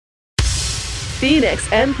Phoenix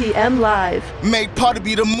MPM Live. Make party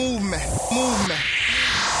be the movement.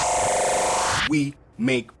 We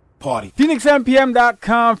make party.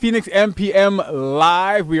 PhoenixMPM.com, Phoenix MPM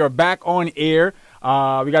Live. We are back on air.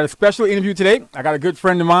 We got a special interview today. I got a good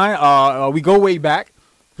friend of mine. We go way back.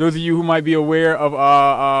 Those of you who might be aware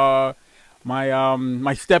of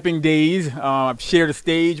my stepping days, I've shared a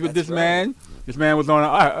stage with this man. This man was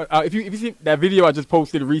on. If you see that video I just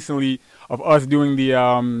posted recently of us doing the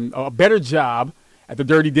a better job at the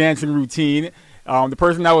Dirty Dancing routine, the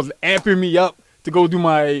person that was amping me up to go do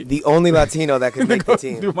the only Latino that could make the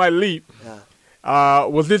team, do my leap,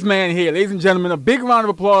 was this man here, ladies and gentlemen. A big round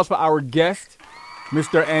of applause for our guest,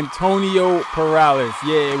 Mr. Antonio Perales.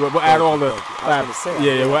 Yeah, we'll add all the.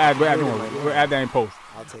 We'll add that in post.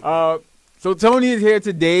 I'll take that. So Tony is here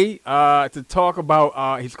today to talk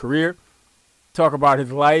about his career, talk about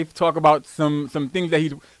his life, talk about some things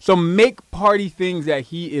that some make party things that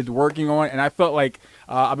he is working on. And I felt like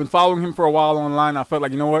I've been following him for a while online. I felt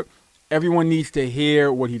like, you know what? Everyone needs to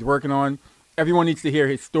hear what he's working on. Everyone needs to hear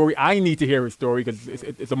his story. I need to hear his story because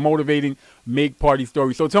it's a motivating make party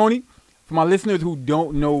story. So Tony, for my listeners who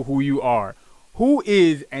don't know who you are, who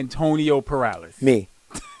is Antonio Perales? Me.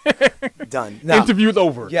 Done. No. Interview's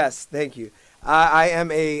over. Yes, thank you.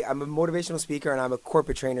 I'm a motivational speaker and I'm a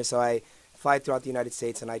corporate trainer, so I fly throughout the United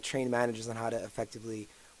States and I train managers on how to effectively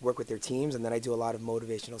work with their teams, and then I do a lot of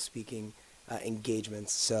motivational speaking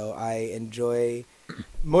engagements. So I enjoy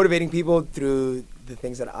motivating people through the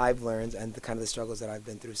things that I've learned and the kind of the struggles that I've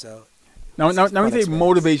been through. So now we say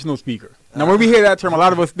motivational speaper. Now when we hear that term, a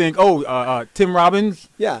lot of us think, Tim Robbins.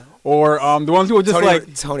 Yeah. Or the ones who are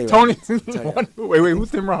just Tony. Wait,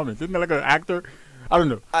 who's Tim Robbins? Isn't that like an actor? I don't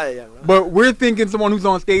know. Yeah, but we're thinking someone who's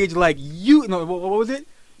on stage like you. No, what was it?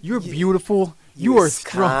 You're beautiful. You are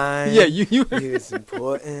strong. Kind, yeah, you. It's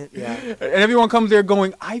important. Yeah. And everyone comes there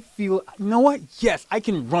going, I feel. You know what? Yes, I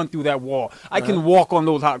can run through that wall. I can walk on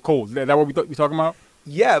those hot coals. Is that what we talking about?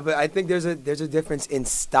 Yeah, but I think there's a difference in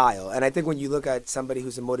style, and I think when you look at somebody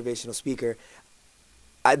who's a motivational speaker,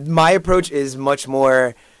 my approach is much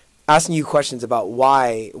more asking you questions about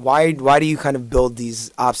why do you kind of build these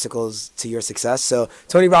obstacles to your success. So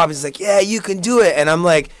Tony Robbins is like, yeah, you can do it, and I'm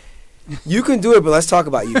like, you can do it, but let's talk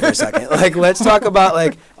about you for a second. Like, let's talk about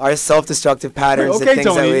like our self-destructive patterns, okay, the things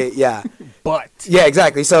Tony. But yeah,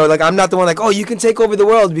 exactly. So like, I'm not the one like, oh, you can take over the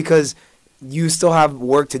world, because you still have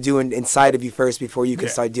work to do inside of you first before you can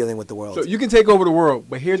start dealing with the world. So you can take over the world,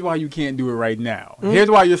 but here's why you can't do it right now. Mm-hmm. Here's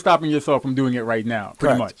why you're stopping yourself from doing it right now,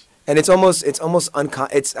 pretty much. And it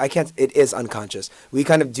is unconscious. We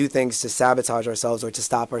kind of do things to sabotage ourselves or to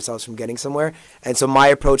stop ourselves from getting somewhere. And so my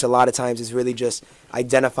approach a lot of times is really just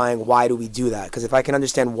identifying why do we do that? Because if I can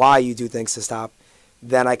understand why you do things to stop,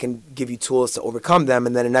 then I can give you tools to overcome them,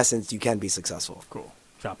 and then in essence you can be successful. Cool.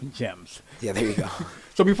 Dropping gems. Yeah, there you go.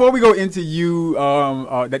 So before we go into you,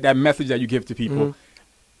 that message that you give to people,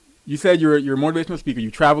 you said you're a motivational speaker.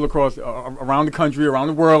 You travel across around the country, around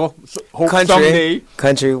the world. Someday.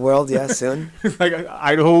 Country, world, yeah, soon. Like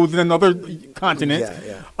Idaho's in another continent.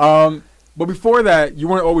 Yeah. But before that, you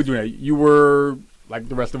weren't always doing that. You were, like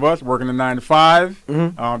the rest of us, working a 9 to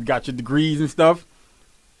 5. Got your degrees and stuff.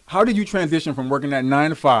 How did you transition from working that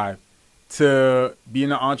 9 to 5 to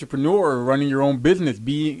being an entrepreneur, running your own business,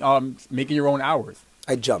 making your own hours?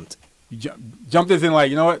 I jumped. You jumped as in like,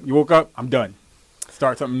 you know what? You woke up, I'm done.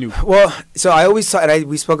 Start something new. Well, so I always saw, and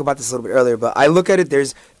we spoke about this a little bit earlier, but I look at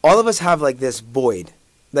it, all of us have like this void.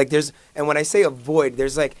 Like and when I say a void,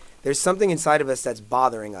 there's something inside of us that's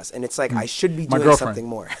bothering us. And it's like, I should be doing something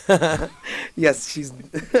more. Yes, she's,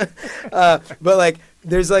 but like,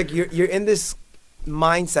 there's like, you're in this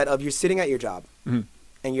mindset of you're sitting at your job and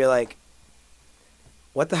you're like,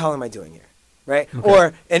 what the hell am I doing here? Right?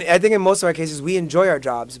 Okay. And I think in most of our cases, we enjoy our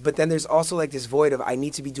jobs, but then there's also like this void of I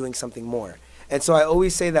need to be doing something more. And so I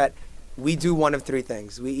always say that we do one of three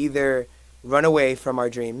things. We either run away from our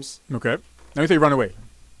dreams. Okay. Let me say run away.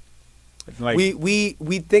 Like we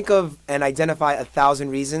think of and identify 1,000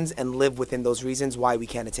 reasons and live within those reasons why we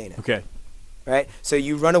can't attain it. Okay. Right? So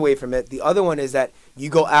you run away from it. The other one is that you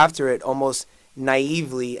go after it almost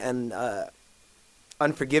naively and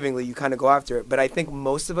unforgivingly. You kind of go after it. But I think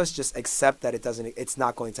most of us just accept that it's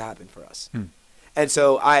not going to happen for us. And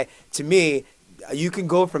so to me, you can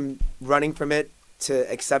go from running from it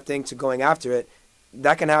to accepting to going after it.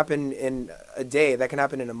 That can happen in a day. That can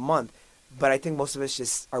happen in a month. But I think most of us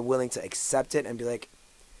just are willing to accept it and be like,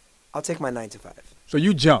 I'll take my 9 to 5. So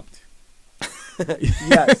you jumped.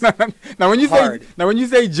 Yes. Now when you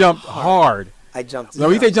say jumped hard. I jumped. Now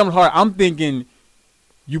when you say jumped hard, I'm thinking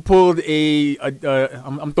you pulled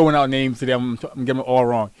I'm throwing out names today. I'm getting it all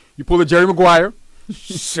wrong. You pulled a Jerry Maguire.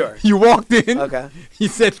 Sure. You walked in. Okay. He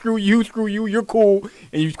said, screw you, you're cool.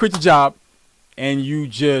 And you quit your job. And you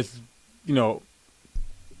just,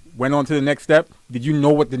 went on to the next step. Did you know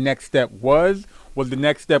what the next step was? Was the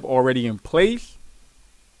next step already in place?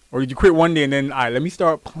 Or did you quit one day and then, all right, let me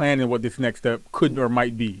start planning what this next step could or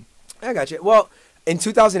might be? I got you. Well, in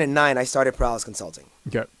 2009, I started Paralis Consulting.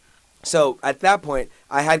 Okay. So at that point,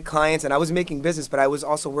 I had clients and I was making business, but I was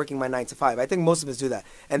also working my 9 to 5. I think most of us do that.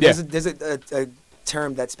 And there's a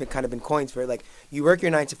term that's been kind of been coined for it. Like, you work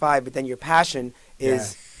your 9 to 5, but then your passion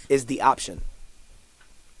is the option.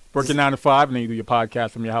 Work your 9 to 5 and then you do your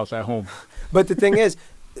podcast from your house at home. But the thing is,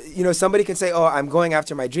 somebody can say, oh, I'm going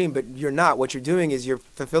after my dream, but you're not. What you're doing is you're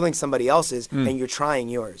fulfilling somebody else's and you're trying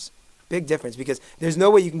yours. Big difference, because there's no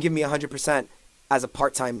way you can give me 100% as a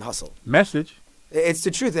part-time hustle. Message. It's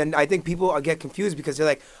the truth, and I think people get confused because they're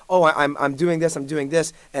like, oh, I'm doing this,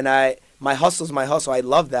 and my hustle's my hustle. I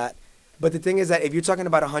love that. But the thing is that if you're talking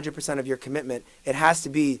about 100% of your commitment, it has to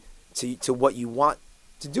be to what you want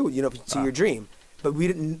to do, to your dream. But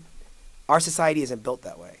our society isn't built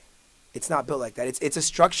that way. It's not built like that. It's a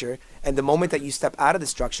structure, and the moment that you step out of the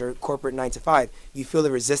structure, corporate 9 to 5, you feel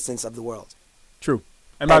the resistance of the world. True.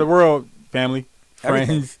 And by the world, family,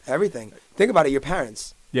 friends. Everything. Think about it, your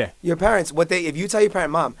parents. Yeah. Your parents, if you tell your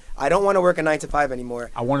parent, Mom, I don't want to work a 9 to 5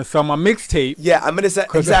 anymore. I want to sell my mixtape. Yeah, I'm going to say,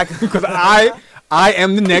 exactly. Because I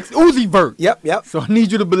am the next Uzi Vert. Yep. So I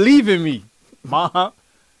need you to believe in me. Ma.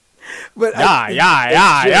 But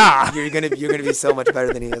yeah. You're gonna be so much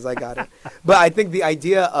better than he is. I got it. But I think the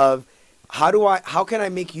idea of how can I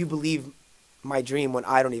make you believe my dream when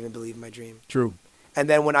I don't even believe my dream? True. And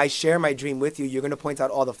then when I share my dream with you, you're gonna point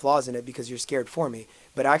out all the flaws in it because you're scared for me.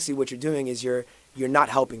 But actually, what you're doing is you're not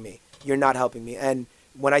helping me. You're not helping me. And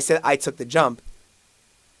when I said I took the jump,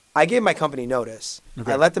 I gave my company notice.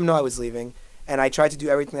 Okay. I let them know I was leaving, and I tried to do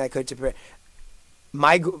everything I could to prepare.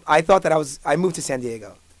 I thought that I moved to San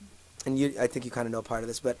Diego. And I think you kind of know part of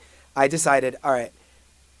this, but I decided, all right,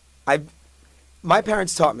 my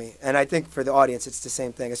parents taught me, and I think for the audience it's the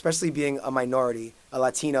same thing, especially being a minority, a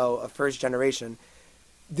Latino, a first generation.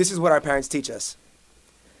 This is what our parents teach us.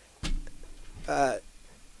 Go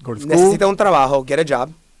to school. Necesita un trabajo, get a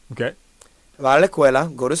job. Okay. Va a la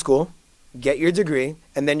escuela, go to school, get your degree,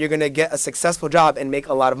 and then you're going to get a successful job and make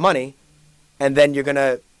a lot of money, and then you're going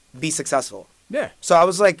to be successful. Yeah. So I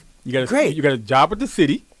was like, great. You got a job at the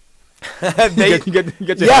city. you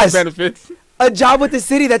get your health benefits. A job with the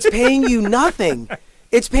city that's paying you nothing.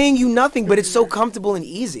 It's paying you nothing, but it's so comfortable and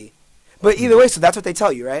easy. But either way, so that's what they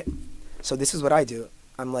tell you, right? So this is what I do.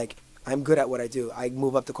 I'm like, I'm good at what I do. I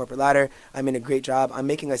move up the corporate ladder. I'm in a great job. I'm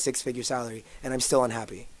making a 6-figure salary, and I'm still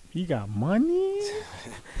unhappy. He got money?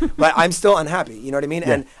 But I'm still unhappy. You know what I mean?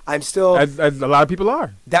 Yeah. And I'm still... As a lot of people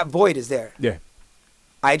are. That void is there. Yeah.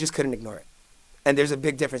 I just couldn't ignore it. And there's a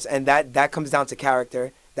big difference. And that comes down to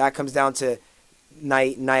character. That comes down to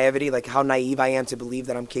naivety, like how naive I am to believe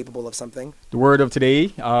that I'm capable of something. The word of today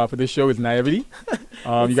for this show is naivety.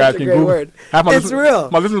 You guys can Google. Word. It's real.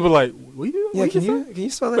 My listeners were like, what are you doing? Yeah, can you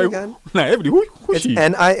spell that again? Naivety. Who's she?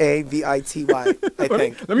 It's Niavity, I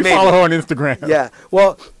think. Let me follow her on Instagram. Yeah.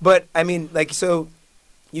 Well, but I mean, like, so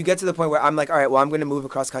you get to the point where I'm like, all right, well, I'm going to move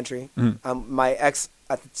across country. My ex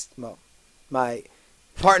my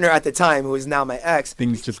partner at the time, who is now my ex.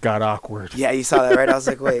 Things just got awkward. Yeah, you saw that, right? I was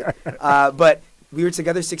like, wait. But we were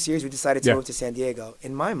together 6 years. We decided to move to San Diego.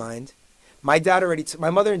 In my mind, my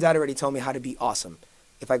mother and dad already told me how to be awesome.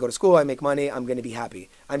 If I go to school, I make money, I'm going to be happy.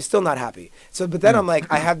 I'm still not happy. So, but then I'm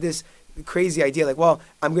like, I have this crazy idea, like, well,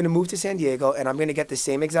 I'm going to move to San Diego, and I'm going to get the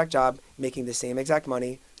same exact job, making the same exact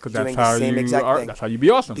money, doing the same exact thing. That's how you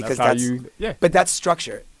be awesome. Because yeah. But that's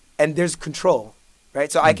structure, and there's control. Right,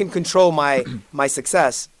 so I can control my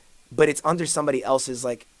success, but it's under somebody else's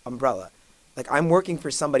like umbrella. Like I'm working for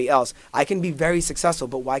somebody else. I can be very successful,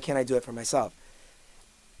 but why can't I do it for myself?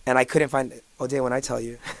 And I couldn't find it. O'Day, when I tell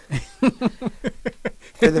you,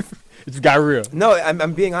 it's got real. No,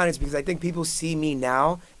 I'm being honest because I think people see me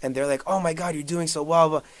now and they're like, "Oh my God, you're doing so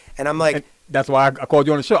well," and I'm like. That's why I called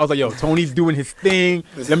you on the show. I was like, yo, Tony's doing his thing.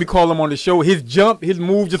 Let me call him on the show. His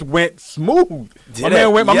move just went smooth. My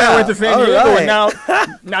man went to San Diego, and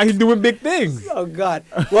now he's doing big things. Oh, God.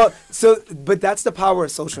 Well, but that's the power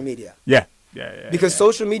of social media. Yeah. Because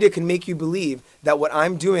social media can make you believe that what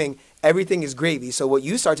I'm doing, everything is gravy. So what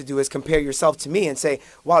you start to do is compare yourself to me and say,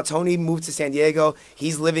 wow, Tony moved to San Diego.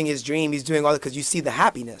 He's living his dream. He's doing all that because you see the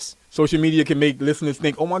happiness. Social media can make listeners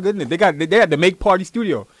think, oh, my goodness, they had the Make Party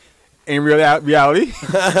studio. In reality,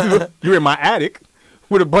 you're in my attic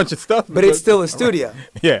with a bunch of stuff. But it's still a studio.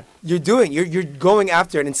 Yeah. You're going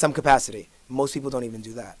after it in some capacity. Most people don't even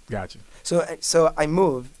do that. Gotcha. So I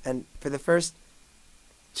moved, and for the first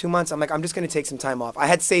 2 months, I'm like, I'm just gonna take some time off. I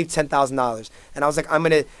had saved $10,000, and I was like, I'm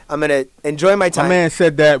gonna enjoy my time. My man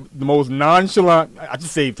said that the most nonchalant. I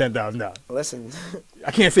just saved $10,000. Listen,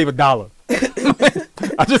 I can't save $1.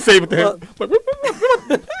 I just saved it. Like,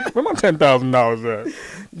 where my $10,000 at?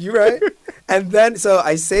 you right. And then so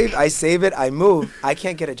I save it, I move. I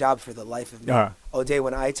can't get a job for the life of me. O'Day,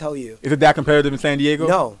 when I tell you, Is it that competitive in San Diego?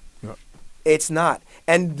 no, Yeah. it's not.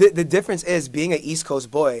 And the difference is, being an East Coast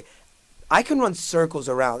boy, I can run circles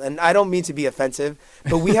around, and I don't mean to be offensive,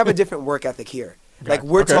 but we have a different work ethic here. Like,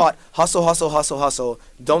 we're Okay. taught hustle, hustle, hustle, hustle.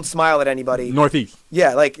 Don't smile at anybody. Northeast.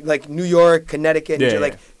 Yeah, like New York, Connecticut, Yeah,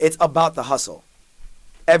 like yeah. it's about the hustle.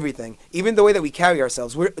 Everything. Even the way that we carry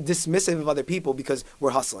ourselves, we're dismissive of other people because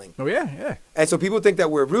we're hustling. Oh yeah, yeah. And so people think that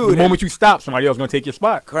we're The rude. and- moment you stop, somebody else is gonna take your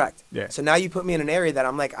spot. Correct. Yeah. So now you put me in an area that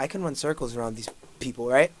I'm like, I can run circles around these people,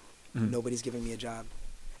 right? Mm-hmm. Nobody's giving me a job.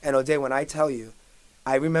 And O'Day, when I tell you,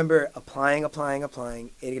 I remember applying, and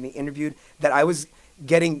getting interviewed, that I was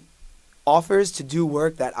getting offers to do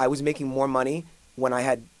work that I was making more money when I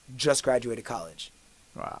had just graduated college.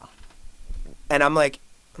 Wow. And I'm like,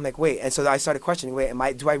 wait. And so I started questioning, wait,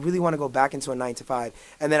 do I really want to go back into a 9-to-5?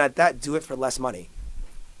 And then at that, do it for less money.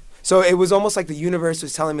 So it was almost like the universe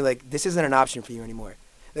was telling me, like, this isn't an option for you anymore.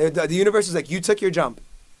 The universe was like, you took your jump.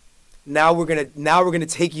 Now we're gonna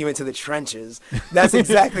take you into the trenches. That's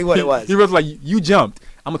exactly what it was. He was like, you jumped.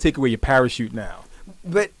 I'm gonna take away your parachute now.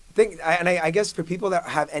 But I guess for people that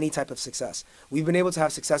have any type of success, we've been able to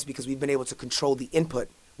have success because we've been able to control the input,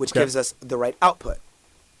 which Okay. gives us the right output.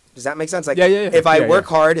 Does that make sense? Like, Yeah. if I Yeah, work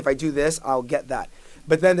yeah. hard, if I do this, I'll get that.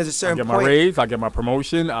 But then there's a I certain get point. my raise. I get my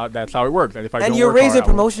promotion. That's how it works. And if I And don't your work raise hard, and I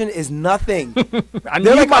won't. promotion is nothing. I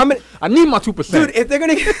They're need like, my. I need my 2%. Dude, if they're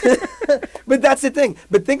gonna, but that's the thing.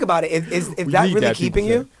 But think about it. If We that need really that keeping 2%.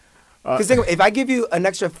 you? Because if I give you an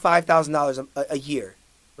extra $5,000 a year,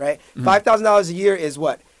 right? Mm-hmm. $5,000 a year is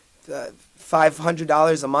what,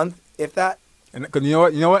 $500 a month, if that. And because you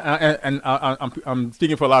know what, I'm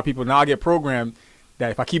speaking for a lot of people now. I get programmed that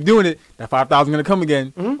if I keep doing it, that 5,000 gonna come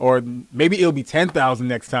again, or maybe it'll be 10,000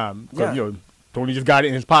 next time. Because Yeah. Tony just got it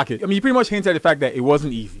in his pocket. I mean, you pretty much hinted at the fact that it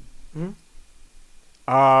wasn't easy.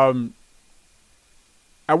 At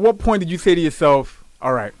what point did you say to yourself,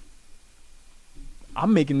 "All right,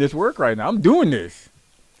 I'm making this work right now. I'm doing this."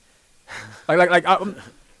 like, No,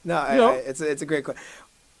 You know. it's a great question.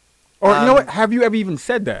 or you know what? Have you ever even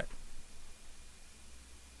said that?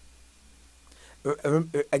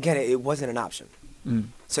 Again, it wasn't an option. Mm.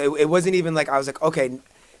 So it wasn't even like I was like, okay,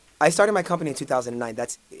 I started my company in 2009.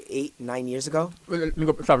 That's 9 years ago. Let me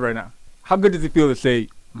go stop right now. How good does it feel to say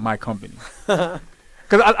my company? Because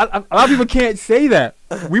a lot of people can't say that.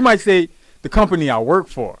 We might say the company I work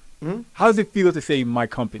for. Mhm. How does it feel to say my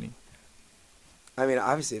company? I mean,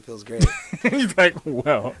 obviously it feels great. He's like,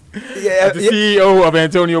 well, Yeah, the CEO of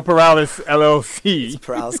Antonio Perales LLC.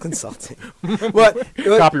 Paralysis Consulting. What?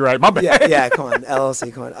 Copyright, my bad. Yeah, come on,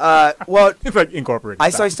 LLC, come on. Well, It's like incorporated. I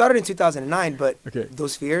started in 2009, but Okay.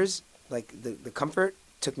 those fears, like the comfort,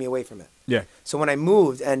 took me away from it. Yeah. So when I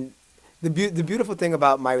moved, and the beautiful thing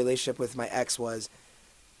about my relationship with my ex was,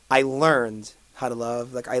 I learned how to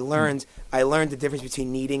love. Like I learned the difference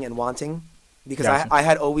between needing and wanting, because Gotcha. I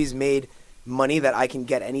had always made money that I can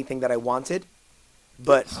get anything that I wanted,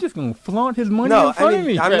 but He's just gonna flaunt his money no, in front of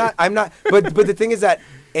me. I'm not. But the thing is that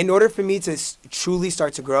in order for me to truly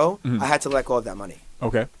start to grow, Mhm. I had to let go of that money.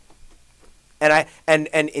 Okay. And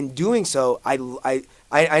in doing so,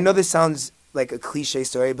 I know this sounds like a cliche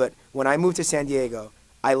story, but when I moved to San Diego,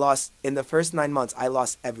 I lost in the first 9 months. I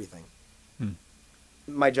lost everything. Hmm.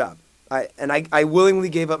 My job. I willingly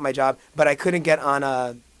gave up my job, but I couldn't get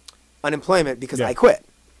on unemployment because Yeah. I quit.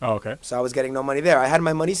 Oh, okay. So I was getting no money there. I had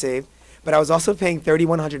my money saved, but I was also paying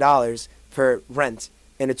 $3,100 for rent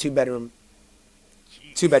in a 2-bedroom,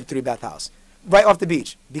 2-bed, 3-bath house. Right off the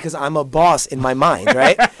beach, because I'm a boss in my mind,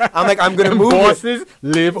 right? I'm like, I'm gonna move. Bosses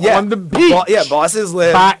live Yeah. on the beach. Bosses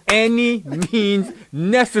live. By any means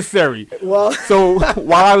necessary. Well, So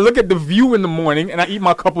while I look at the view in the morning and I eat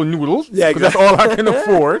my cup of noodles, Yeah, because that's all I can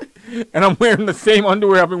afford, and I'm wearing the same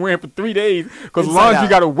underwear I've been wearing for 3 days, because Inside laundry out.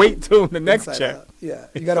 got to wait till the next inside check. out. Yeah,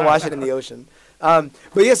 you gotta wash it in the ocean. But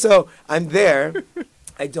yeah, so I'm there.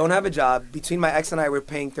 I don't have a job. Between my ex and I, we're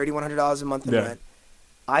paying $3,100 a month in Yeah. rent.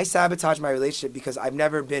 I sabotaged my relationship because I've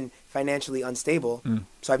never been financially unstable. Mm.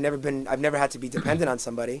 So I've never had to be dependent on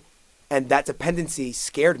somebody, and that dependency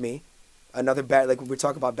scared me. Another like we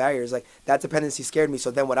talk about barriers, like that dependency scared me.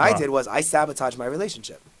 So then what I Wow. did was I sabotaged my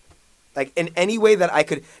relationship, like in any way that I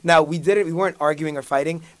could. Now we weren't arguing or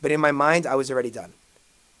fighting, but in my mind I was already done,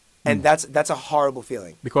 and that's a horrible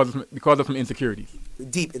feeling. Because of some insecurities.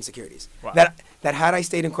 Deep insecurities. Wow. That had I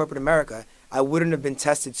stayed in corporate America, I wouldn't have been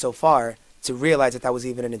tested so far to realize that was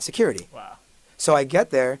even an insecurity. Wow. So I get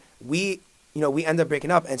there, we end up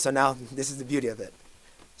breaking up, and so now this is the beauty of it.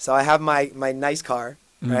 So I have my nice car,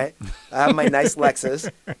 right? I have my nice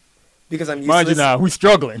Lexus because I'm Mind you useless. now, who's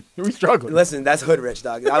struggling? Who's struggling? Listen, that's hood rich,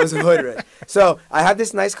 dog. I was hood rich. So I have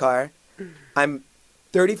this nice car. I'm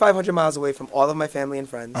 3,500 miles away from all of my family and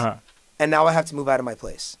friends, Uh-huh. and now I have to move out of my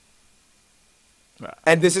place. Wow.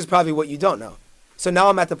 And this is probably what you don't know. So now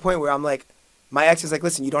I'm at the point where I'm like, my ex is like,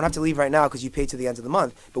 listen, you don't have to leave right now because you paid to the end of the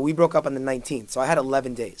month. But we broke up on the 19th, so I had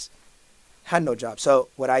 11 days. Had no job. So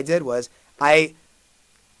what I did was I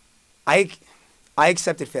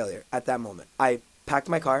accepted failure at that moment. I packed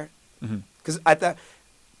my car because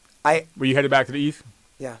Were you headed back to the east?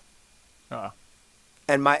 yeah. Uh-uh.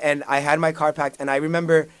 And I had my car packed, and I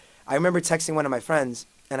remember texting one of my friends,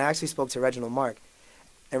 and I actually spoke to Reginald Mark,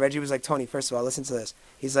 and Reggie was like, Tony, first of all, listen to this.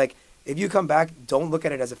 He's like, if you come back, don't look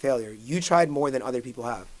at it as a failure. You tried more than other people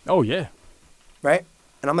have, Oh, yeah. right?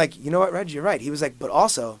 And I'm like, you know what, Reggie, you're right. He was like, but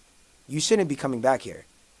also, you shouldn't be coming back here.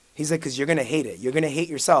 He's like, because you're gonna hate it. You're gonna hate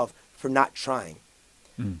yourself for not trying.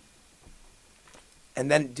 And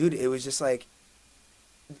then, dude, it was just like,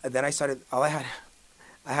 then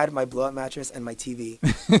I had my blow-up mattress and my TV.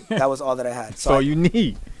 That was all that I had. That's all you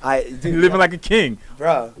need. Dude, You're living like a king.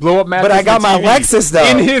 bro. Blow up mattress. But I got and my TV. Lexus though.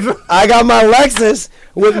 In his. I got my Lexus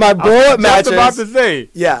with my blow-up mattress. Just about to say.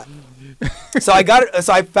 Yeah. So I got it.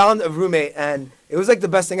 So I found a roommate, and it was like the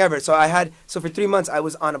best thing ever. So for 3 months I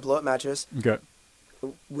was on a blow-up mattress Okay.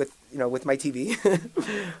 with my TV.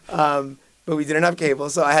 But we didn't have cable,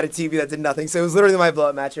 so I had a TV that did nothing. So it was literally my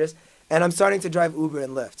blow-up mattress. And I'm starting to drive Uber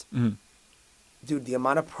and Lyft. Dude, the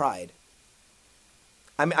amount of pride.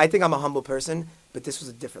 I think I'm a humble person, but this was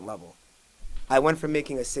a different level. I went from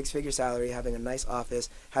making a 6-figure salary, having a nice office,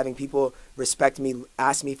 having people respect me,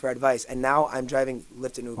 ask me for advice, and now I'm driving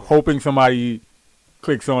Lyft and Uber. Hoping somebody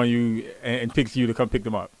clicks on you and picks you to come pick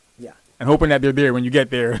them up. Yeah. And hoping that they're there when you get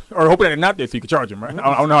there, or hoping that they're not there so you can charge them, right?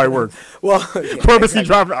 I don't know how it works. Well, yeah, Purposely exactly.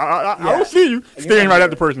 driving. I don't see you. Staring right at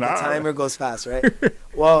the person. The timer goes fast, right?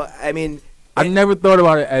 Well, I mean, I never thought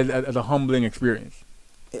about it as a humbling experience.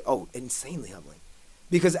 insanely humbling.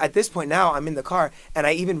 Because at this point now, I'm in the car, and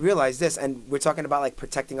I even realized this, and we're talking about like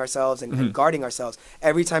protecting ourselves and guarding ourselves.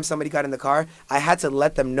 Every time somebody got in the car, I had to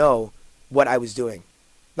let them know what I was doing.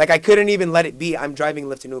 Like, I couldn't even let it be, I'm driving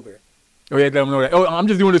Lyft and Uber. Oh, yeah, let them know that. Oh, I'm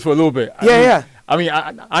just doing this for a little bit. Yeah. I mean,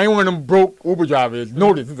 I ain't one of them broke Uber drivers.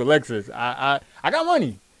 Notice it's a Lexus. I got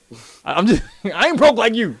money. I ain't broke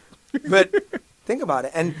like you. But think about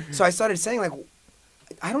it. And so I started saying, like,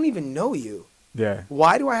 I don't even know you. Yeah.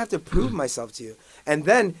 Why do I have to prove myself to you? And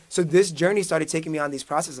then, so this journey started taking me on these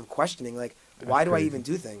process of questioning, like, why do I even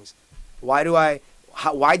do things? Why did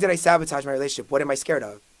I sabotage my relationship? What am I scared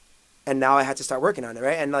of? And now I had to start working on it,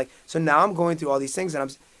 right? And like, so now I'm going through all these things,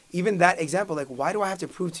 and even that example, like, why do I have to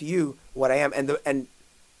prove to you what I am? And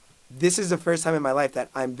this is the first time in my life that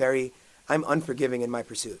I'm unforgiving in my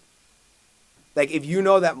pursuit. Like, if you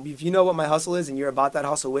know what my hustle is and you're about that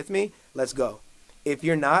hustle with me, let's go. If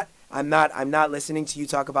you're not, I'm not listening to you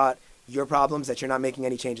talk about your problems that you're not making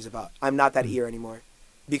any changes about. I'm not that ear anymore.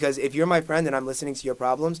 Because if you're my friend and I'm listening to your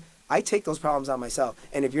problems, I take those problems on myself.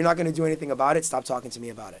 And if you're not going to do anything about it, stop talking to me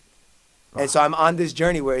about it. And so I'm on this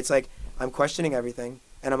journey where it's like, I'm questioning everything,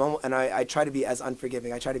 and I try to be as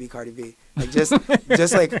unforgiving. I try to be Cardi B. Like, just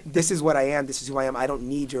like, this is what I am. This is who I am. I don't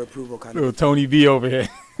need your approval kind Little of Tony V over here.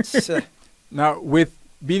 thing. Now, with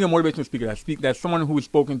being a motivational speaker, that's someone who has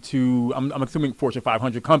spoken to, I'm assuming, Fortune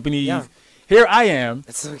 500 companies. Yeah. Here I am.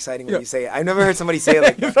 It's so exciting when you say it. I've never heard somebody say it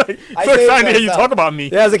like that. I So say it excited to hear you myself. talk about me.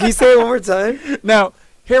 Yeah, I was like, can you say it one more time? Now,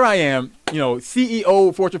 here I am,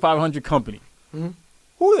 CEO Fortune 500 company.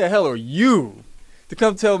 Who the hell are you to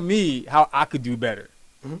come tell me how I could do better?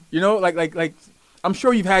 Like I'm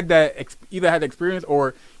sure you've had that either had the experience,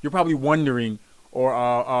 or you're probably wondering, or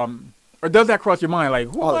does that cross your mind?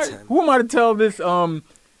 Like, All the time. who am I to tell this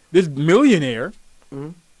this millionaire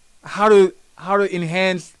how to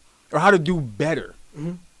enhance or how to do better?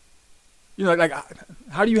 Like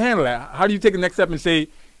how do you handle that? How do you take the next step and say,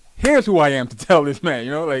 here's who I am to tell this man?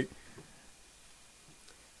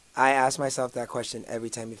 I ask myself that question every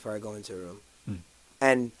time before I go into a room.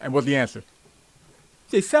 And what's the answer?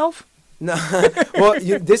 Say self. no, well,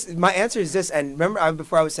 my answer is this. And remember,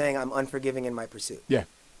 before I was saying I'm unforgiving in my pursuit. Yeah.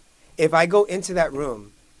 If I go into that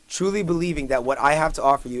room truly believing that what I have to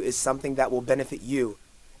offer you is something that will benefit you,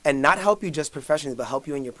 and not help you just professionally, but help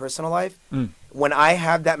you in your personal life, when I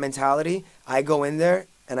have that mentality, I go in there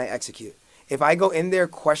and I execute. If I go in there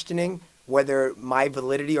questioning whether my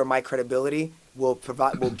validity or my credibility will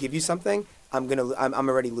give you something, I'm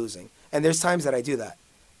already losing. And there's times that I do that.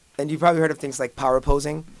 And you've probably heard of things like power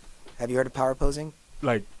posing. Have you heard of power posing?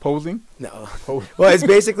 Like posing? No. Pose. Well, it's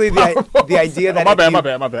basically the idea that my if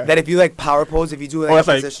bad. that if you like power pose, if you do like that's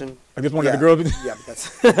a like- position, I just wanted yeah, the girls. yeah, but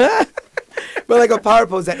that's. But like a power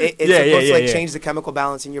pose, that it's Yeah, supposed to like yeah. change the chemical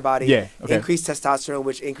balance in your body, Yeah, okay. increase testosterone,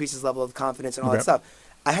 which increases level of confidence and all Okay. that stuff.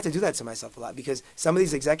 I had to do that to myself a lot because some of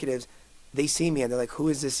these executives, they see me and they're like, "Who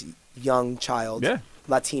is this young child, Yeah.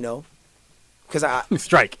 Latino?" Because I,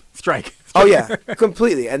 Strike. oh yeah,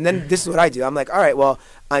 completely. And then this is what I do. I'm like, all right, well,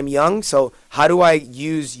 I'm young, so how do I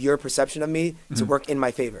use your perception of me to work in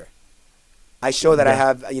my favor? I show that I Yeah.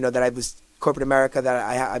 have, that I was corporate America,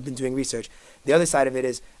 that I've been doing research. The other side of it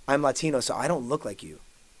is I'm Latino, so I don't look like you.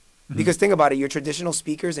 Because think about it, your traditional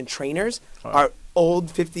speakers and trainers are old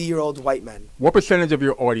 50-year-old white men. What percentage of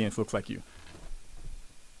your audience looks like you?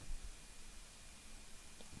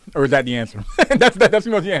 Or is that the answer? that's pretty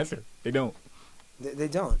much the answer. They don't. They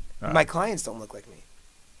don't. Ah. My clients don't look like me.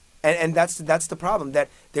 And that's the problem, that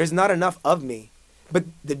there's not enough of me. But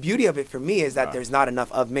the beauty of it for me is that there's not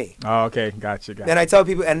enough of me. Oh, okay. Gotcha. And I tell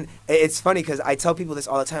people, and it's funny because I tell people this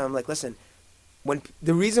all the time. I'm like, listen,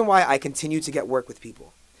 the reason why I continue to get work with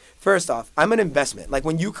people, first off, I'm an investment. Like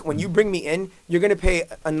when you bring me in, you're gonna pay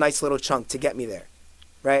a nice little chunk to get me there,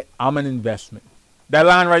 right? I'm an investment. That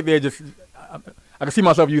line right there, I can see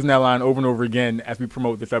myself using that line over and over again as we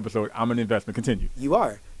promote this episode. I'm an investment. Continue. You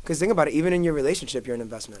are, because think about it. Even in your relationship, you're an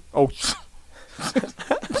investment. Oh,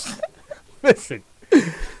 listen.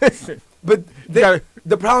 But gotta-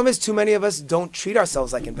 the problem is, too many of us don't treat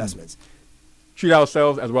ourselves like investments. Treat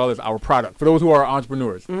ourselves as well as our product. For those who are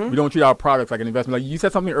entrepreneurs, Mm-hmm. we don't treat our products like an investment. Like you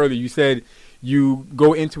said something earlier. You said you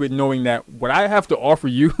go into it knowing that what I have to offer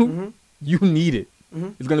you, Mm-hmm. you need it.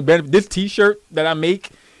 It's going to benefit. This T-shirt that I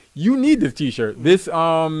make, you need this T-shirt. This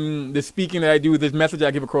this speaking that I do, this message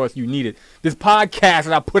I give across, you need it. This podcast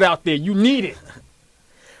that I put out there, you need it.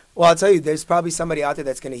 Well, I'll tell you, there's probably somebody out there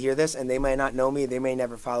that's going to hear this, and they might not know me, they may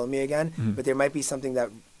never follow me again, but there might be something that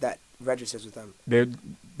registers with them.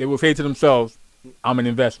 They will say to themselves, "I'm an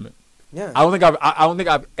investment." Yeah. I don't think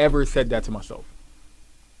I've ever said that to myself.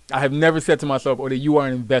 I have never said to myself, "Oh, that you are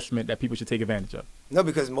an investment that people should take advantage of." No,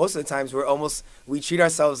 because most of the times we treat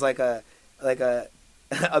ourselves like a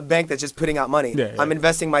a bank that's just putting out money. Yeah, yeah. I'm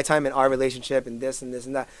investing my time in our relationship and this and this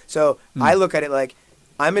and that. So I look at it like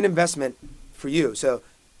I'm an investment for you. So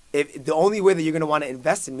if the only way that you're going to want to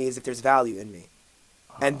invest in me is if there's value in me,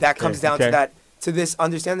 and that comes down to this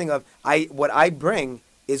understanding of what I bring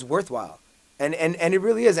is worthwhile. And it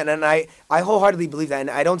really is. And I wholeheartedly believe that. And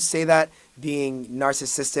I don't say that being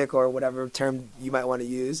narcissistic or whatever term you might want to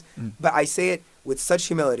use, but I say it with such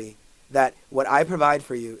humility that what I provide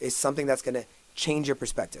for you is something that's going to change your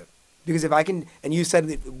perspective. Because if I can, and you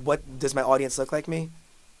said, what does my audience look like me?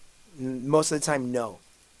 Most of the time, no.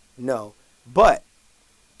 But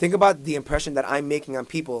think about the impression that I'm making on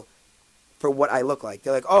people for what I look like.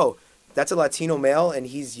 They're like, oh, that's a Latino male and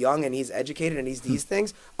he's young and he's educated and he's these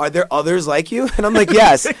things. Are there others like you? And I'm like,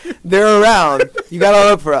 yes, they're around. You got to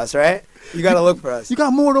look for us, right? You got to look for us. You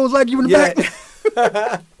got more of those like you in the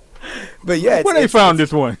back. But yeah, Where they found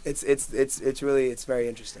this one? It's really very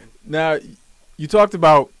interesting. Now, you talked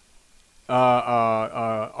about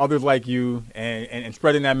others like you and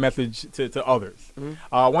spreading that message to others.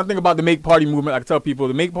 One thing about the Make Party movement, I can tell people,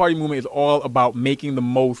 the Make Party movement is all about making the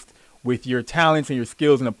most with your talents and your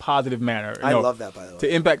skills in a positive manner. I love that, by the way.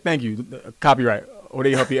 To impact, thank you. Copyright.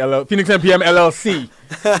 Ode Huffy, Phoenix MPM LLC.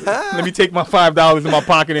 Let me take my $5 in my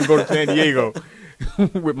pocket and go to San Diego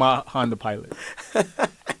with my Honda Pilot.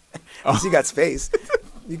 You got space.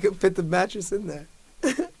 You could fit the mattress in there.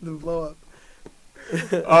 The blow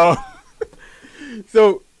up.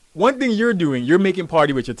 So one thing you're doing, you're making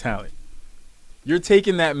party with your talent. You're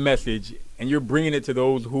taking that message and you're bringing it to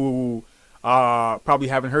those who probably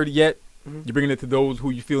haven't heard it yet. You're bringing it to those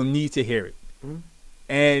who you feel need to hear it.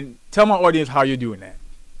 And tell my audience how you're doing that.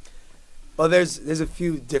 Well, there's a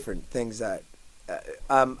few different things that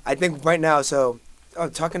I think right now. So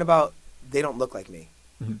talking about they don't look like me,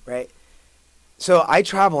 right? So I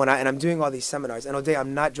travel and I'm doing all these seminars. And O'Day,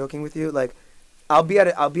 I'm not joking with you. Like, I'll be at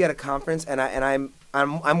a conference and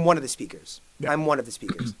I'm one of the speakers. Yeah. I'm one of the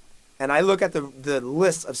speakers, and I look at the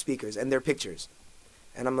list of speakers and their pictures,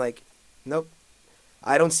 and I'm like, nope,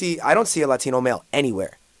 I don't see a Latino male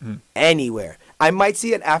anywhere, anywhere. I might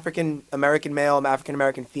see an African American male, an African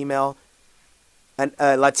American female, and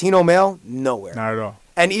a Latino male, nowhere. Not at all.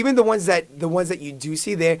 And even the ones that you do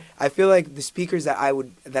see there, I feel like the speakers that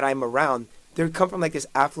I'm around, they come from like this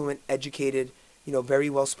affluent, educated, very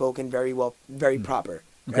well spoken, very proper,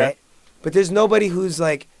 Okay. right? But there's nobody who's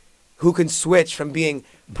who can switch from being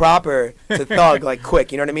proper to thug like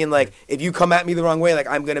quick. You know what I mean? Like if you come at me the wrong way, like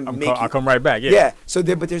I'm gonna make you. I'll come right back. Yeah. Yeah. So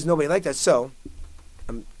but there's nobody like that. So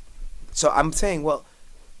I'm saying, well,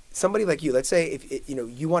 somebody like you. Let's say if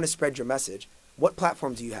you want to spread your message, what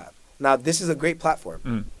platform do you have? Now this is a great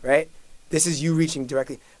platform, right? This is you reaching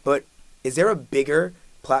directly. But is there a bigger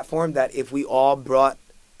platform that if we all brought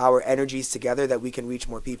our energies together that we can reach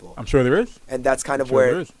more people? I'm sure there is. And that's kind of sure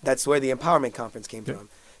there where is. that's where the empowerment conference came from.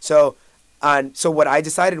 So what I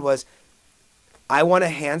decided was I want to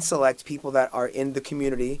hand select people that are in the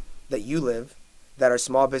community that you live, that are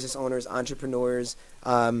small business owners, entrepreneurs,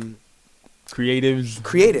 creatives,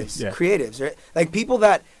 right? Like people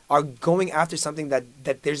that are going after something that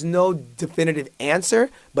there's no definitive answer,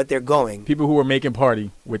 but they're going. People who are making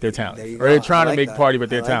party with their talents. Or they're trying to like make that. party with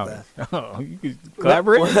their I like talents. Oh, you could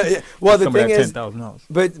collaborate? Well, the Some of thing that is,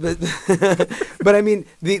 $10,000. but I mean,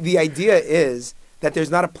 the idea is that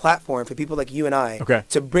there's not a platform for people like you and I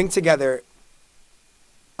to bring together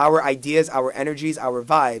our ideas, our energies, our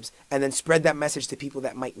vibes, and then spread that message to people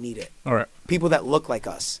that might need it. All right. People that look like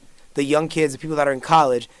us, the young kids, the people that are in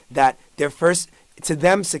college, that to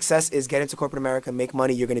them, success is get into corporate America, make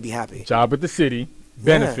money, you're going to be happy. Job at the city,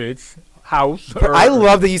 benefits, house. I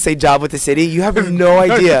love that you say job with the city. You have no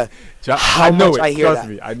idea how much I hear Trust that.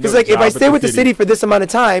 me, I know. Because like if I stay with the city for this amount of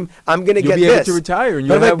time, I'm going to get You'll be this. able to retire. And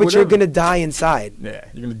But, you'll have but you're whatever. going to die inside. Yeah,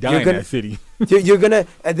 you're going to die in that city. You're going to...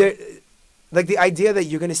 like the idea that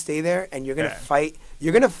you're going to stay there and you're going to fight.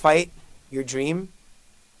 You're going to fight your dream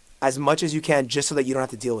as much as you can just so that you don't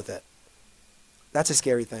have to deal with it. That's a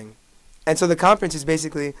scary thing. And so the conference is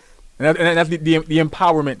basically... And that's the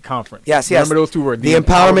empowerment conference. Yes. Remember those two words. The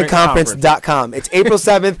empowermentconference.com. It's April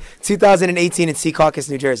 7th, 2018 in Secaucus,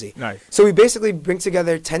 New Jersey. Nice. So we basically bring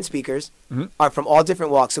together 10 speakers from all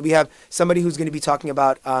different walks. So we have somebody who's going to be talking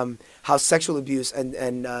about how sexual abuse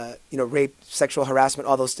and rape, sexual harassment,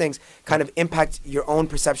 all those things kind of impact your own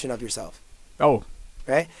perception of yourself. Oh.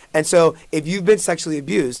 Right? And so if you've been sexually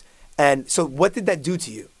abused, and so what did that do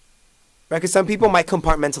to you? Right, because some people might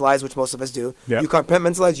compartmentalize, which most of us do. Yep. You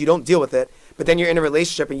compartmentalize, you don't deal with it, but then you're in a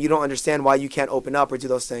relationship and you don't understand why you can't open up or do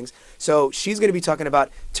those things. So she's going to be talking about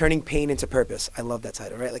turning pain into purpose. I love that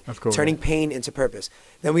title, right? Like That's cool, turning pain into purpose.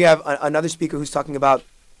 Then we have another speaker who's talking about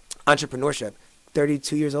entrepreneurship.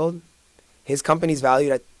 32 years old. His company's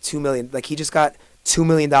valued at $2 million. Like he just got $2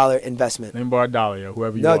 million investment. Name bar Dahlia,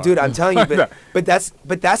 whoever you are. No, dude, I'm telling you, but that's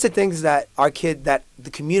the things that that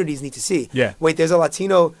the communities need to see. Yeah. Wait, there's a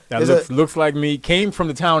Latino that looks like me, came from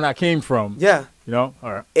the town I came from. Yeah. You know?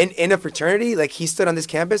 All right. In a fraternity, like he stood on this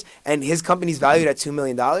campus and his company's valued at $2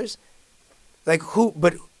 million. Like who?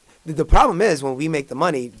 But the problem is when we make the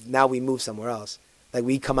money, now we move somewhere else. Like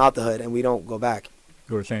we come out the hood and we don't go back.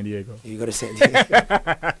 Go to San Diego. You go to San Diego.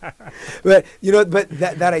 but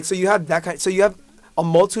so you have that kind. So you have a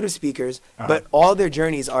multitude of speakers, but all their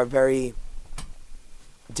journeys are very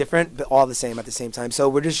different, but all the same at the same time. So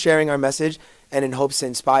we're just sharing our message and in hopes to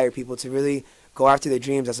inspire people to really go after their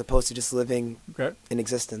dreams as opposed to just living in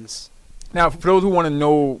existence. Now, for those who want to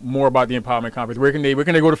know more about the Empowerment Conference, where can they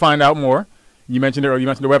go to find out more? You mentioned it, or you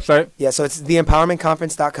mentioned the website? Yeah, so it's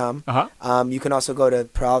theempowermentconference.com. You can also go to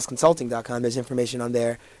peralesconsulting.com. There's information on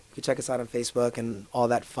there. You can check us out on Facebook and all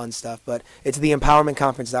that fun stuff. But it's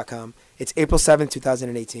theempowermentconference.com. It's April 7th,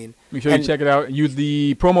 2018. Make sure you check it out. Use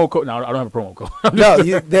the promo code. No, I don't have a promo code. No,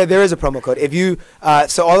 there is a promo code. If you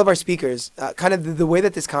so all of our speakers, kind of the way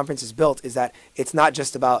that this conference is built is that it's not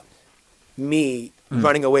just about me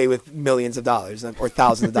running away with millions of dollars or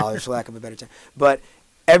thousands of dollars, for lack of a better term. But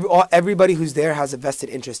everybody who's there has a vested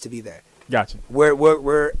interest to be there. Gotcha.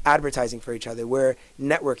 We're advertising for each other. We're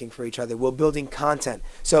networking for each other. We're building content.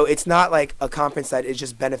 So it's not like a conference that is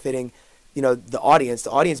just benefiting, the audience.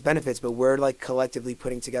 The audience benefits, but we're like collectively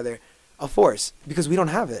putting together a force because we don't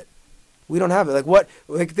have it. We don't have it.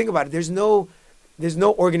 Think about it. There's no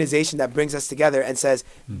organization that brings us together and says,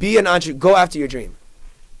 be an entrepreneur, go after your dream.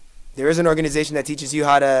 There is an organization that teaches you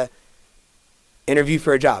how to interview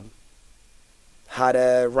for a job, how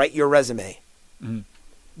to write your resume.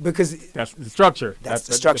 Because that's the structure. That's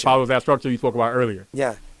the structure. It follows that structure you spoke about earlier.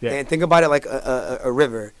 Yeah. And think about it like a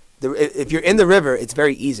river. If you're in the river, it's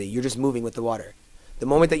very easy. You're just moving with the water. The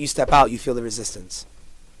moment that you step out, you feel the resistance.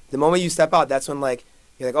 The moment you step out, that's when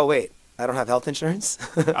you're like, oh wait, I don't have health insurance.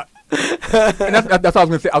 And that's what I was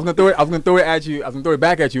gonna say. I was gonna throw it at you. I was gonna throw it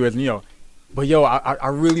back at you as But I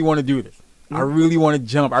really want to do this. I really want to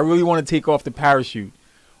jump. I really want to take off the parachute.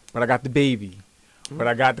 But I got the baby. But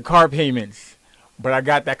I got the car payments. But I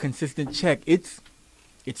got that consistent check. It's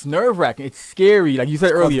nerve-wracking. It's scary. Like you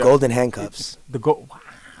said earlier. Golden handcuffs.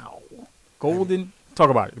 Wow. Golden.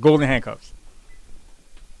 Talk about it. The golden handcuffs.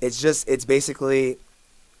 It's basically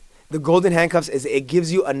the golden handcuffs is it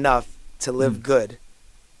gives you enough to live good,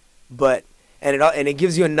 but and it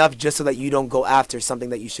gives you enough just so that you don't go after something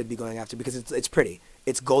that you should be going after because it's pretty.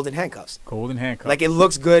 It's golden handcuffs. Golden handcuffs. Like it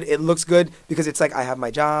looks good. It looks good because it's like I have my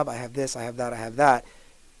job, I have this, I have that, I have that.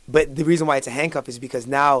 But the reason why it's a handcuff is because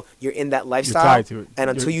now you're in that lifestyle, tied to it. and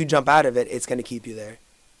until you jump out of it, it's going to keep you there.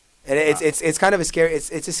 And it's kind of a scary.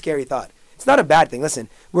 It's a scary thought. It's not a bad thing. Listen,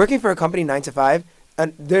 working for a company 9 to 5,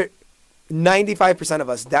 and 95% of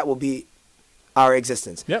us that will be our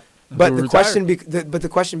existence. Yep. But the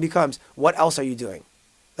question becomes, what else are you doing?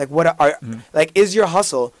 Like like is your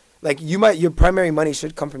hustle like your primary money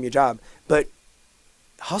should come from your job, but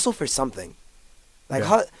hustle for something. Like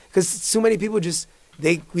because so many people just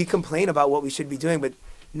we complain about what we should be doing, but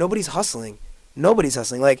nobody's hustling. Nobody's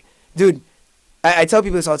hustling. Like, dude, I tell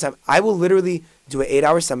people this all the time. I will literally do an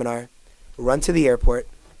 8-hour seminar, run to the airport.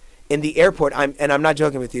 In the airport, I'm not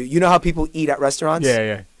joking with you. You know how people eat at restaurants?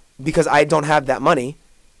 Yeah. Because I don't have that money.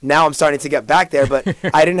 Now I'm starting to get back there, but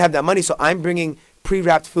I didn't have that money, so I'm bringing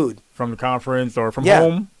pre-wrapped food from the conference or from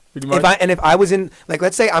home. Pretty much. If I was in, like,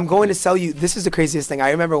 let's say I'm going to sell you. This is the craziest thing. I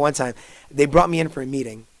remember one time they brought me in for a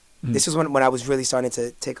meeting. This was when I was really starting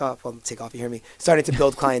to take off. Well, take off, you hear me? Starting to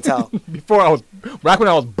build clientele. Back when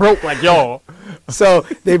I was broke like y'all. So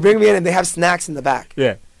they bring me in and they have snacks in the back.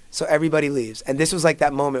 Yeah. So everybody leaves. And this was like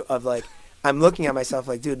that moment of like, I'm looking at myself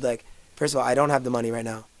like, dude, like, first of all, I don't have the money right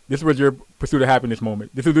now. This was your pursuit of happiness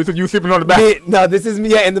moment. This is you sleeping on the back. No, this is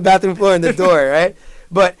me in the bathroom floor in the door, right?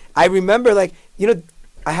 But I remember like,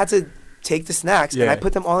 I had to take the snacks and I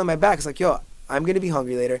put them all in my bag. It's like, yo, I'm going to be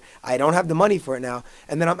hungry later. I don't have the money for it now.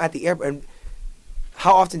 And then I'm at the airport. And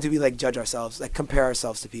how often do we like judge ourselves, like compare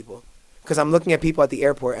ourselves to people? Because I'm looking at people at the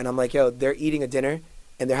airport and I'm like, yo, they're eating a dinner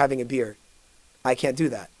and they're having a beer. I can't do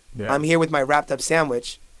that. Yeah. I'm here with my wrapped up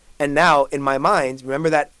sandwich. And now in my mind, remember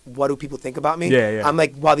that, what do people think about me? Yeah. I'm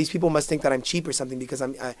like, wow, these people must think that I'm cheap or something because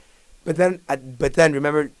but then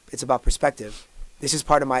remember, it's about perspective. This is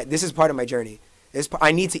part of my journey.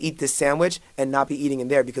 I need to eat this sandwich and not be eating in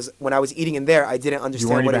there because when I was eating in there, I didn't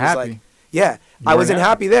understand what it was like. Yeah, I wasn't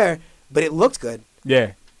happy there, but it looked good.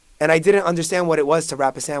 Yeah, and I didn't understand what it was to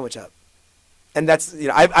wrap a sandwich up. And that's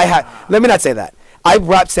I had. Let me not say that. I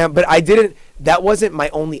wrapped but I didn't. That wasn't my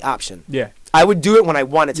only option. Yeah, I would do it when I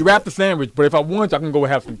wanted to. You wrap the sandwich, but if I want to, I can go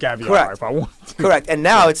have some caviar. Correct. If I want to. Correct. And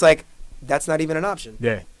now it's like that's not even an option.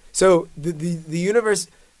 Yeah. So the universe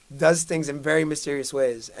does things in very mysterious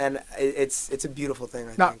ways, and it's a beautiful thing.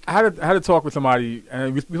 I think. I had to talk with somebody,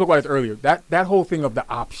 and we talked about this earlier. That whole thing of the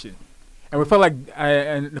option, and we felt like,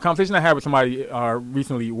 and the conversation I had with somebody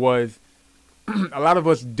recently was, a lot of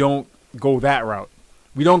us don't go that route.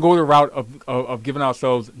 We don't go the route of giving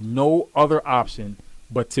ourselves no other option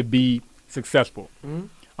but to be successful. Mm-hmm.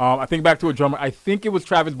 I think back to a drummer. I think it was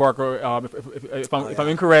Travis Barker. If I'm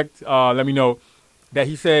incorrect, let me know. That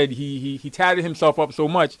he said he tatted himself up so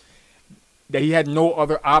much that he had no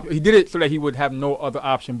other option. He did it so that he would have no other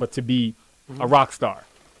option but to be a rock star.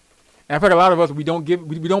 And I feel like a lot of us, we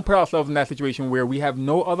don't put ourselves in that situation where we have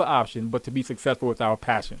no other option but to be successful with our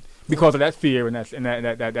passion because of that fear and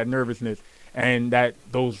that nervousness and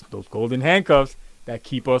those golden handcuffs that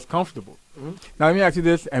keep us comfortable. Mm-hmm. Now let me ask you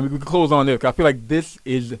this, and we can close on this, because I feel like this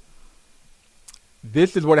is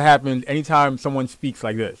what happens anytime someone speaks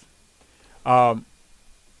like this.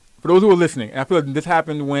 For those who are listening, and I feel like this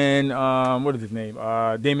happened when, what is his name?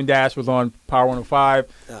 Damon Dash was on Power 105.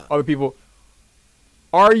 Other people.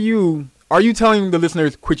 Are you telling the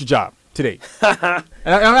listeners quit your job today? And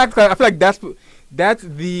I feel like that's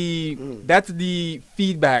the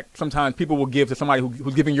feedback sometimes people will give to somebody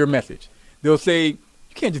who's giving your message. They'll say, you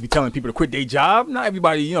can't just be telling people to quit their job. Not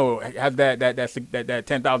everybody, has that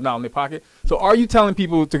 $10,000 in their pocket. So are you telling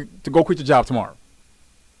people to go quit your job tomorrow?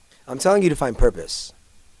 I'm telling you to find purpose.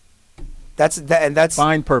 That's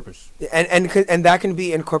find purpose, and that can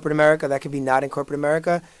be in corporate America. That can be not in corporate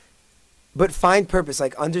America, but find purpose.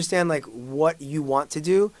 Like understand like what you want to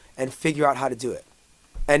do and figure out how to do it.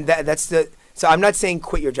 And so I'm not saying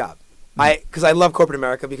quit your job. Because I love corporate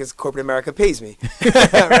America because corporate America pays me,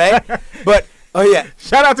 right? But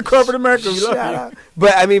shout out to corporate America. We love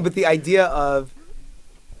you. But the idea of,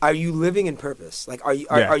 are you living in purpose? Like are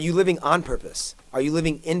you living on purpose? Are you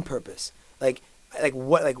living in purpose? Like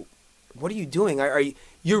what are you doing?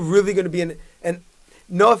 You're really going to be in? And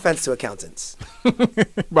no offense to accountants,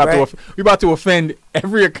 we're about to offend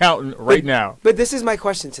every accountant right now. But this is my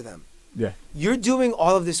question to them. Yeah, you're doing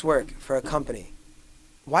all of this work for a company.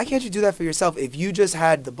 Why can't you do that for yourself if you just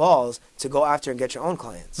had the balls to go after and get your own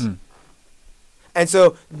clients? And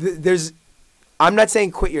so I'm not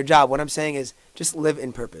saying quit your job. What I'm saying is just live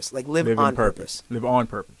in purpose. Like live on purpose. Live on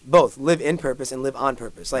purpose. Both live in purpose and live on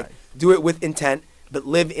purpose. Like Right. do it with intent, but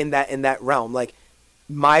live in that realm. Like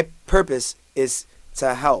my purpose is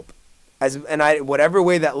to help, whatever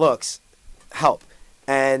way that looks, help,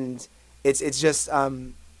 and it's just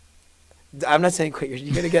I'm not saying quit.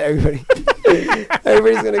 You're gonna get everybody.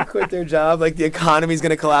 Everybody's gonna quit their job. Like the economy's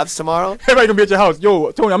gonna collapse tomorrow. Everybody gonna be at your house.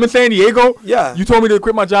 Yo, Tony, I'm in San Diego. Yeah. You told me to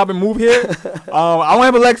quit my job and move here. I don't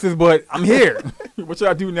have a Lexus, but I'm here. What should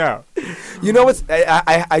I do now? You know what's?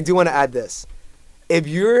 I do want to add this. If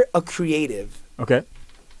you're a creative, Okay.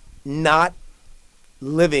 not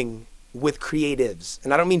living with creatives,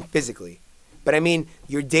 and I don't mean physically, but I mean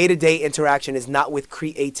your day-to-day interaction is not with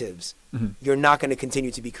creatives, you're not going to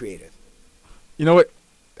continue to be creative. You know what?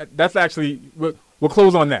 That's actually we'll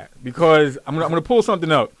close on that because I'm gonna pull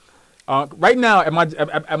something up. Right now at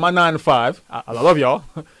my 9 to 5, I love y'all.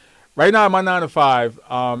 Right now at my 9 to 5,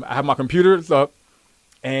 I have my computers up,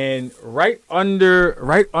 and right under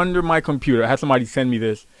my computer, I had somebody send me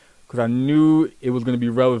this because I knew it was gonna be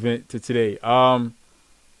relevant to today.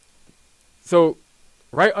 So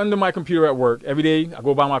right under my computer at work, every day I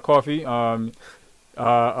go buy my coffee.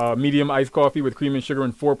 Medium iced coffee with cream and sugar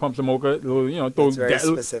and 4 pumps of mocha. That's very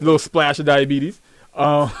specific. Little splash of diabetes.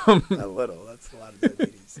 A little. That's a lot of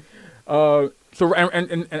diabetes. So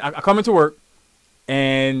I come into work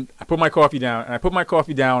and I put my coffee down, and I put my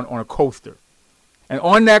coffee down on a coaster. And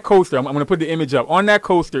on that coaster, I'm going to put the image up. On that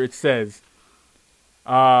coaster, it says,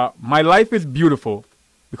 "My life is beautiful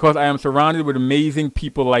because I am surrounded with amazing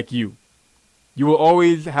people like you. You will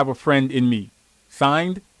always have a friend in me.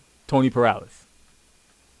 Signed, Tony Perales."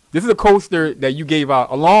 This is a coaster that you gave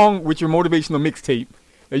out along with your motivational mixtape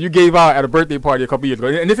that you gave out at a birthday party a couple years ago.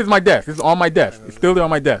 And this is my desk. This is on my desk. It's still there on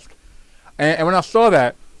my desk. And when I saw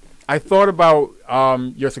that, I thought about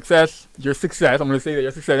your success. I'm going to say that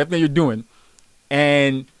your success, everything you're doing.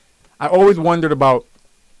 And I always wondered about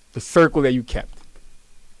the circle that you kept.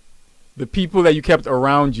 The people that you kept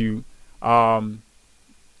around you.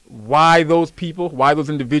 Why those people, why those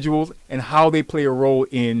individuals, and how they play a role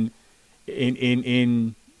in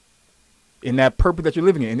that purpose that you're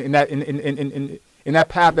living in that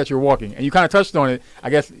path that you're walking. And you kind of touched on it. I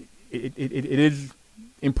guess it is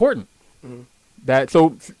important.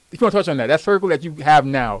 So if you want to touch on that circle that you have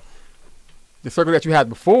now, the circle that you had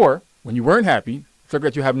before when you weren't happy, the circle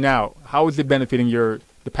that you have now, how is it benefiting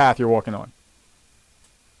the path you're walking on?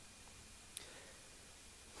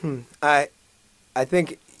 I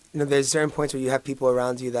think there's certain points where you have people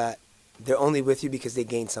around you that they're only with you because they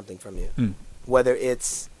gain something from you. Whether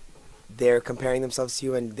it's they're comparing themselves to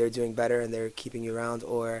you and they're doing better and they're keeping you around,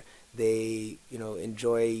 or they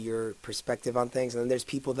enjoy your perspective on things. And then there's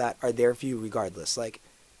people that are there for you regardless, like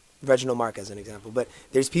Reginald Mark as an example. But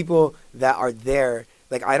there's people that are there,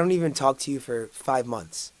 like I don't even talk to you for 5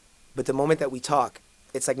 months, but the moment that we talk,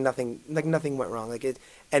 it's like nothing went wrong.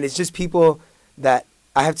 And it's just people that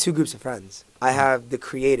I have 2 groups of friends. I have the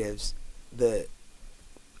creatives, the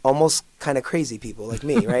almost kind of crazy people like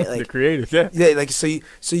me, right? Like the creatives, yeah. Yeah, like so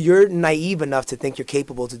you're naive enough to think you're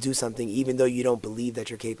capable to do something even though you don't believe that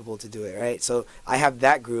you're capable to do it, right? So I have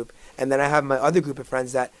that group, and then I have my other group of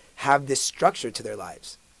friends that have this structure to their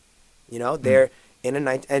lives. They're in a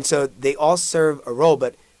night, and so they all serve a role,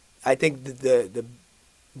 but I think the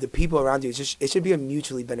people around you, it should be a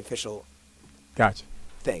mutually beneficial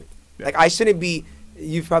thing. Yeah. Like I shouldn't be,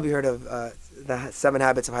 you've probably heard of the 7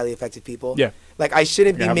 Habits of Highly Effective People. Yeah. Like I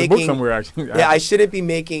shouldn't be making book somewhere actually. Yeah, I shouldn't be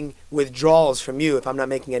making withdrawals from you if I'm not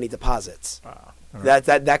making any deposits. Wow. Right.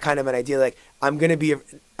 That kind of an idea. Like I'm gonna be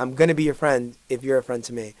your friend if you're a friend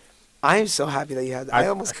to me. I am so happy that you had that.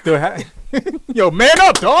 I still have. Yo, man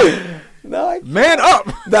up, dog. Man up.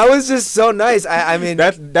 That was just so nice. I mean,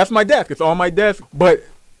 that's my desk. It's on my desk. But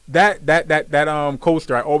that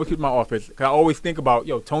coaster, I always keep in my office. 'Cause I always think about,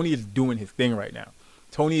 Tony is doing his thing right now.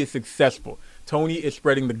 Tony is successful. Tony is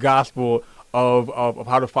spreading the gospel of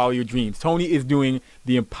how to follow your dreams. Tony is doing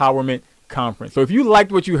the Empowerment Conference. So if you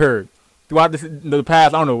liked what you heard throughout the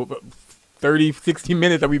past, 30, 60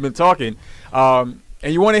 minutes that we've been talking, and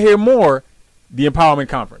you want to hear more, the Empowerment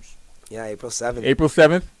Conference. Yeah, April 7th. April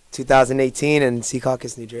 7th. 2018 in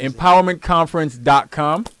Secaucus, New Jersey.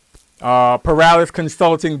 Empowermentconference.com.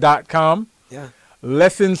 PeralesConsulting.com. Yeah.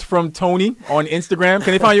 Lessons from Tony on Instagram.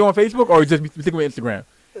 Can they find you on Facebook or just sticking with Instagram?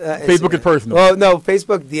 Facebook is personal. Well, no,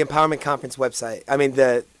 Facebook, the Empowerment Conference website. I mean,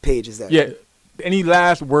 the page is there. Yeah. Any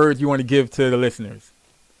last words you want to give to the listeners?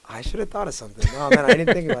 I should have thought of something. Oh, man, I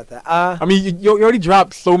didn't think about that. I mean, you already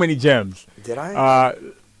dropped so many gems. Did I?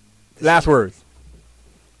 Last words.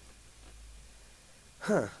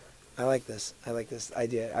 Huh. I like this. I like this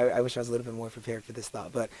idea. I wish I was a little bit more prepared for this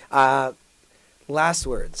thought. But last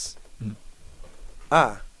words.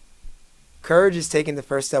 Courage is taking the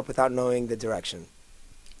first step without knowing the direction.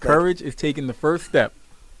 Courage is taking the first step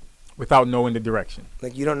without knowing the direction.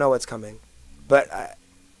 Like, you don't know what's coming. But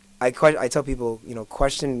I tell people, you know,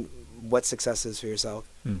 question what success is for yourself.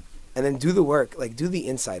 And then do the work. Like, do the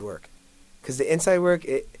inside work. Because the inside work,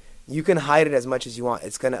 you can hide it as much as you want.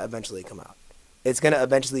 It's going to eventually come out. It's going to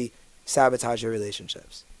eventually sabotage your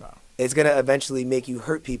relationships. Wow. It's going to eventually make you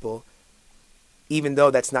hurt people, even though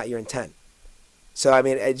that's not your intent. So, I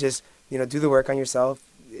mean, just, you know, do the work on yourself.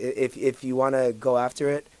 If you want to go after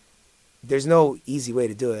it, there's no easy way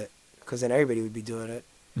to do it, because then everybody would be doing it.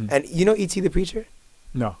 And you know E.T. the Preacher?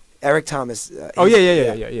 No. Eric Thomas.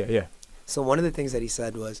 Yeah. So one of the things that he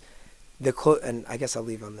said was, and I guess I'll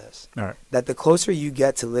leave on this, All right. that the closer you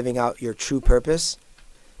get to living out your true purpose,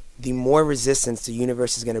 the more resistance the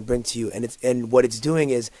universe is going to bring to you. And what it's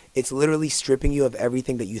doing is it's literally stripping you of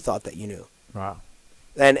everything that you thought that you knew. Wow.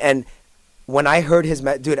 And when I heard his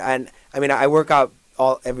dude, and I mean, I work out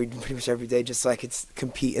pretty much every day just so I could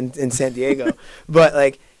compete in San Diego. But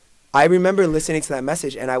like, I remember listening to that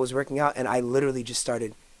message, and I was working out, and I literally just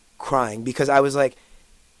started crying, because I was like,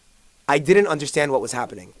 I didn't understand what was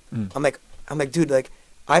happening. I'm like, dude, like,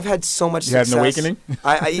 I've had so much success. You had an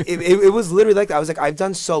awakening? It was literally like that. I was like, I've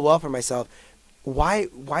done so well for myself. Why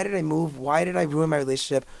did I move? Why did I ruin my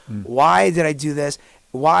relationship? Why did I do this?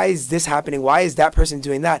 Why is this happening? Why is that person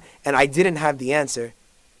doing that? And I didn't have the answer,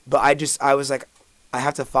 but I was like, I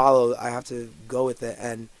have to follow. I have to go with it.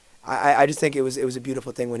 And I just think it was a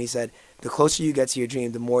beautiful thing when he said, the closer you get to your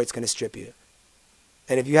dream, the more it's going to strip you.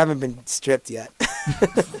 And if you haven't been stripped yet,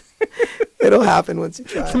 it'll happen once you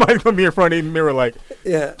try. Somebody's going to be in front of the mirror like,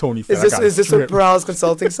 yeah. Tony said, Is this what Perales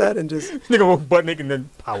Consulting said? And just nigga walk butt naked and then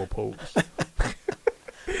power pose.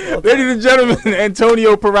 Ladies and gentlemen,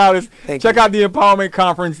 Antonio Perales. Check out the Empowerment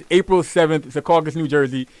Conference, April 7th. It's in Secaucus, New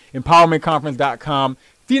Jersey. EmpowermentConference.com.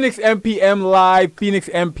 Phoenix MPM Live,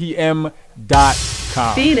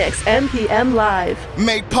 PhoenixMPM.com. Phoenix MPM Live.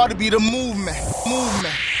 Make party be the movement.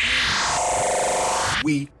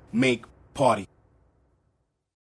 We make party.